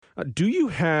Do you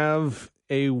have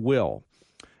a will?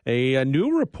 A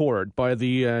new report by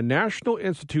the National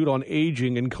Institute on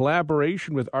Aging in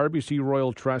collaboration with RBC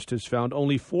Royal Trust has found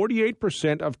only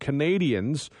 48% of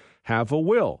Canadians have a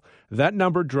will. That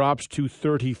number drops to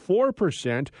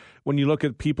 34% when you look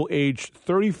at people aged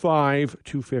 35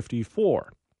 to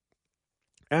 54.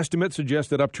 Estimates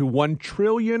suggest that up to $1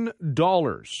 trillion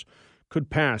could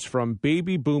pass from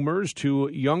baby boomers to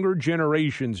younger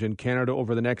generations in Canada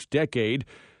over the next decade.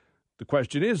 The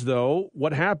question is, though,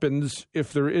 what happens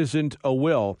if there isn't a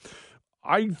will?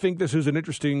 I think this is an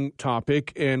interesting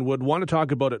topic and would want to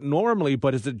talk about it normally,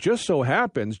 but as it just so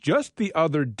happens, just the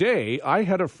other day, I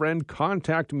had a friend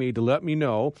contact me to let me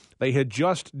know they had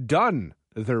just done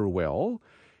their will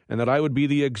and that I would be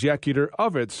the executor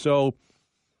of it. So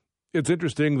it's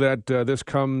interesting that this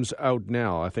comes out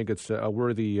now. I think it's a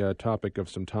worthy topic of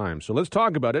some time. So let's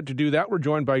talk about it. To do that, we're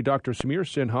joined by Dr. Samir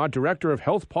Sinha, Director of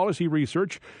Health Policy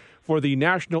Research for the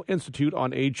National Institute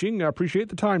on Aging. I appreciate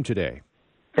the time today.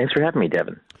 Thanks for having me,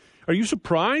 Devon. Are you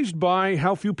surprised by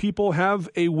how few people have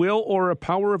a will or a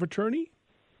power of attorney?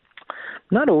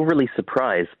 Not overly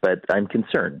surprised, but I'm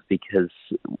concerned because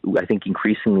I think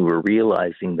increasingly we're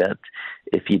realizing that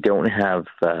if you don't have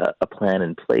a plan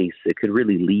in place, it could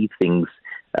really leave things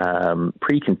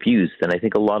pretty confused. And I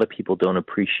think a lot of people don't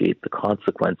appreciate the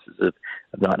consequences of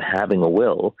not having a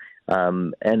will.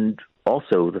 And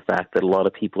also the fact that a lot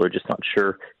of people are just not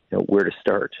sure where to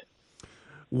start.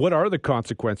 What are the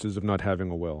consequences of not having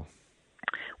a will?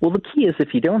 Well, the key is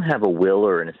if you don't have a will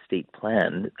or an estate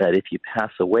plan, that if you pass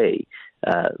away,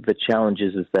 the challenge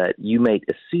is that you might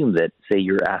assume that, say,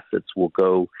 your assets will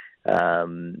go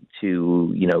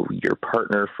to, your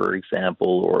partner, for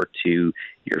example, or to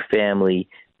your family.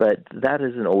 But that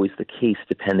isn't always the case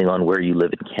depending on where you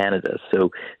live in Canada.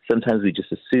 So sometimes we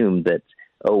just assume that,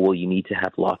 you need to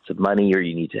have lots of money or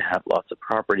you need to have lots of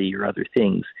property or other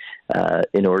things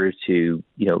in order to,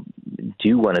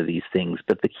 do one of these things.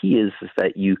 But the key is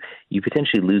that you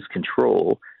potentially lose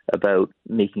control about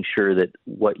making sure that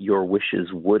what your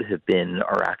wishes would have been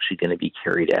are actually going to be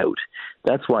carried out.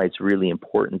 That's why it's really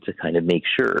important to kind of make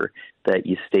sure that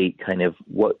you state kind of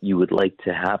what you would like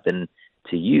to happen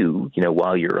to you,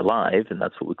 while you're alive, and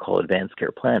that's what we call advanced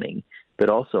care planning, but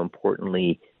also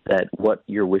importantly, that what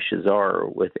your wishes are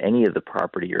with any of the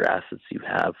property or assets you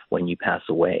have when you pass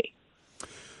away.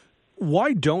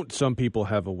 Why don't some people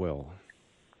have a will?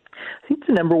 I think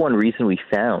the number one reason we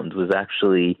found was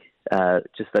actually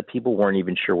just that people weren't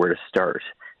even sure where to start.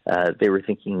 They were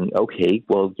thinking, okay,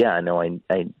 well, yeah, no,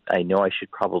 I know I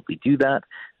should probably do that,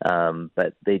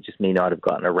 but they just may not have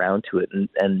gotten around to it.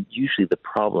 And usually the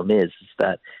problem is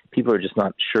that people are just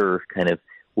not sure kind of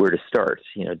where to start.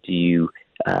 Do you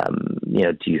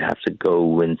have to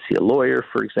go and see a lawyer,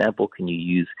 for example? Can you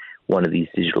use one of these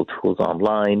digital tools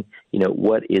online?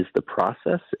 What is the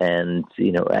process and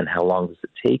how long does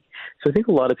it take? So I think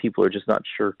a lot of people are just not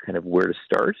sure kind of where to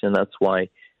start. And that's why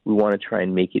we want to try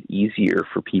and make it easier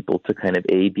for people to kind of,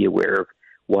 be aware of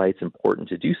why it's important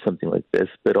to do something like this,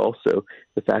 but also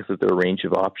the fact that there are a range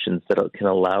of options that can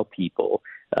allow people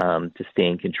to stay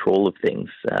in control of things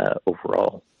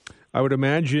overall. I would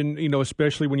imagine,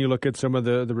 especially when you look at some of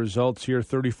the results here,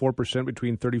 34%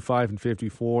 between 35 and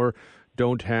 54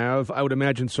 don't have. I would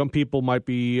imagine some people might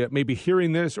be maybe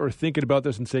hearing this or thinking about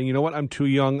this and saying, you know what, I'm too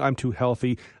young, I'm too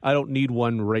healthy, I don't need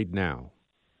one right now.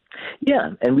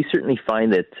 Yeah, and we certainly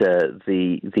find that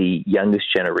the youngest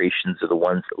generations are the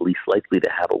ones least likely to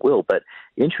have a will. But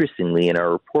interestingly, in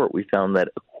our report, we found that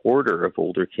a quarter of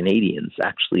older Canadians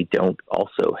actually don't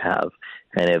also have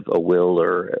kind of a will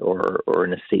or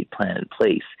an estate plan in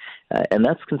place. And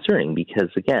that's concerning because,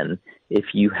 again, if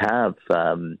you have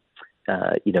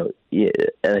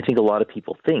and I think a lot of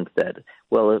people think that,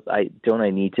 well, don't I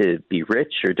need to be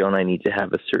rich or don't I need to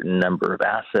have a certain number of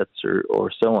assets or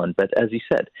so on? But as you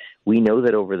said, we know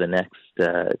that over the next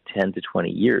 10 to 20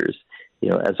 years,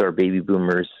 as our baby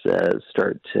boomers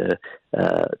start to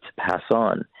pass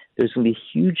on, there's going to be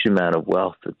a huge amount of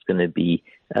wealth that's going to be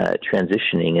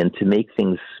transitioning. And to make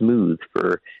things smooth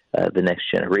for the next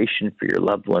generation, for your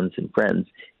loved ones and friends,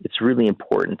 it's really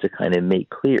important to kind of make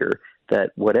clear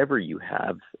that whatever you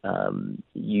have,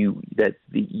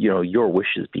 your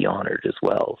wishes be honored as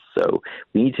well. So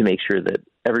we need to make sure that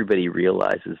everybody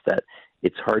realizes that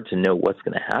it's hard to know what's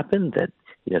going to happen, that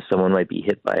someone might be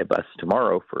hit by a bus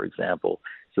tomorrow, for example,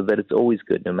 so that it's always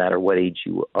good, no matter what age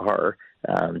you are,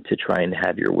 to try and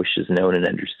have your wishes known and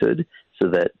understood so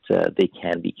that they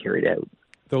can be carried out.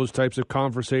 Those types of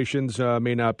conversations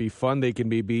may not be fun. They can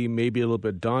be maybe a little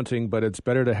bit daunting, but it's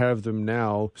better to have them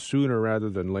now sooner rather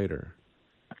than later.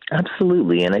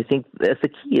 Absolutely. And I think the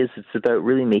key is it's about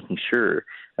really making sure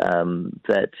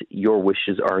that your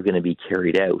wishes are going to be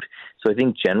carried out. So I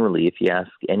think generally, if you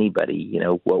ask anybody,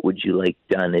 what would you like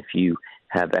done if you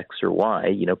have X or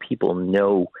Y, people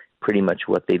know pretty much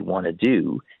what they'd want to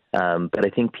do. But I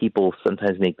think people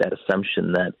sometimes make that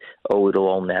assumption that, it'll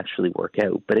all naturally work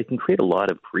out. But it can create a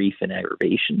lot of grief and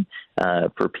aggravation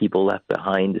for people left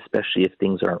behind, especially if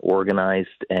things aren't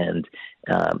organized and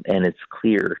it's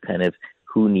clear kind of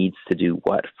who needs to do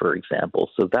what, for example.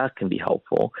 So that can be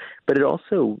helpful. But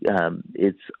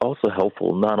it's also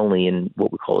helpful not only in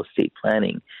what we call estate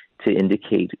planning to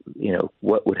indicate,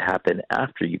 what would happen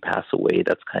after you pass away.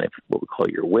 That's kind of what we call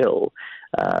your will.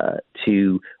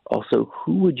 To also,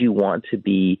 who would you want to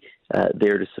be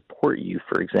there to support you,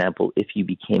 for example, if you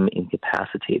became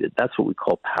incapacitated? That's what we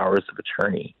call powers of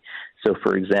attorney. So,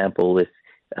 for example, if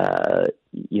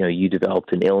you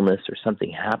developed an illness or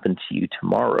something happened to you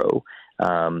tomorrow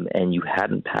and you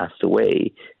hadn't passed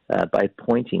away, by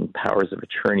appointing powers of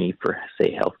attorney for,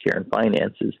 say, healthcare and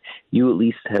finances, you at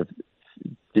least have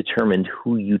determined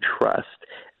who you trust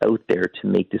out there to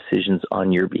make decisions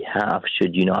on your behalf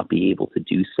should you not be able to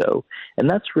do so. And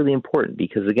that's really important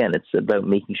because, again, it's about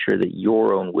making sure that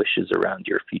your own wishes around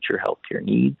your future healthcare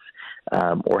needs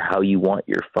or how you want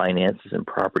your finances and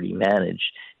property managed,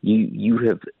 you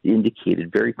have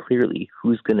indicated very clearly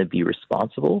who's going to be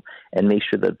responsible and make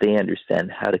sure that they understand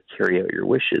how to carry out your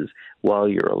wishes while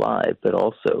you're alive, but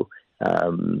also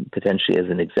potentially as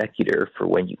an executor for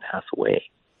when you pass away.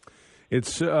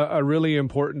 It's a really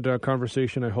important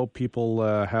conversation. I hope people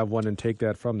have one and take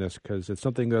that from this because it's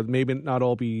something that maybe not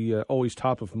all be always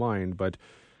top of mind, but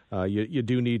you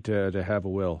do need to have a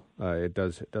will. It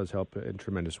does help in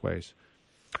tremendous ways.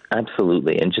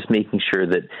 Absolutely, and just making sure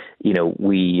that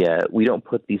we don't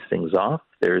put these things off.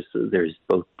 There's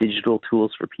both digital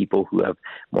tools for people who have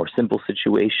more simple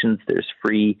situations. There's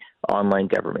free online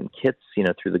government kits,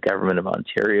 through the Government of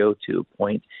Ontario to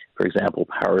appoint, for example,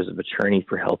 powers of attorney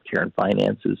for healthcare and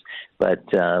finances. But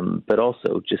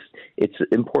also just it's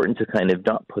important to kind of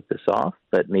not put this off,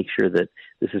 but make sure that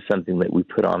this is something that we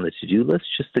put on the to-do list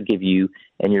just to give you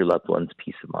and your loved ones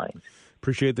peace of mind.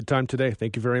 Appreciate the time today.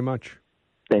 Thank you very much.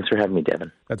 Thanks for having me,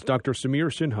 Devon. That's Dr. Samir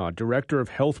Sinha, Director of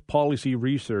Health Policy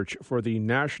Research for the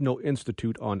National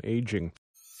Institute on Aging.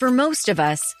 For most of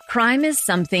us, crime is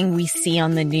something we see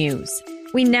on the news.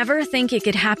 We never think it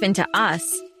could happen to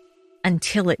us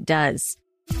until it does.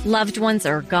 Loved ones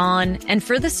are gone, and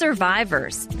for the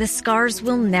survivors, the scars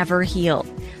will never heal.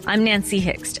 I'm Nancy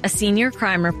Hixt, a senior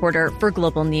crime reporter for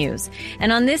Global News.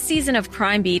 And on this season of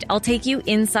Crime Beat, I'll take you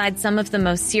inside some of the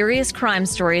most serious crime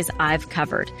stories I've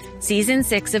covered. Season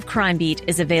 6 of Crime Beat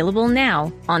is available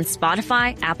now on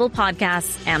Spotify, Apple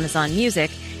Podcasts, Amazon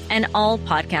Music, and all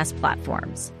podcast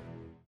platforms.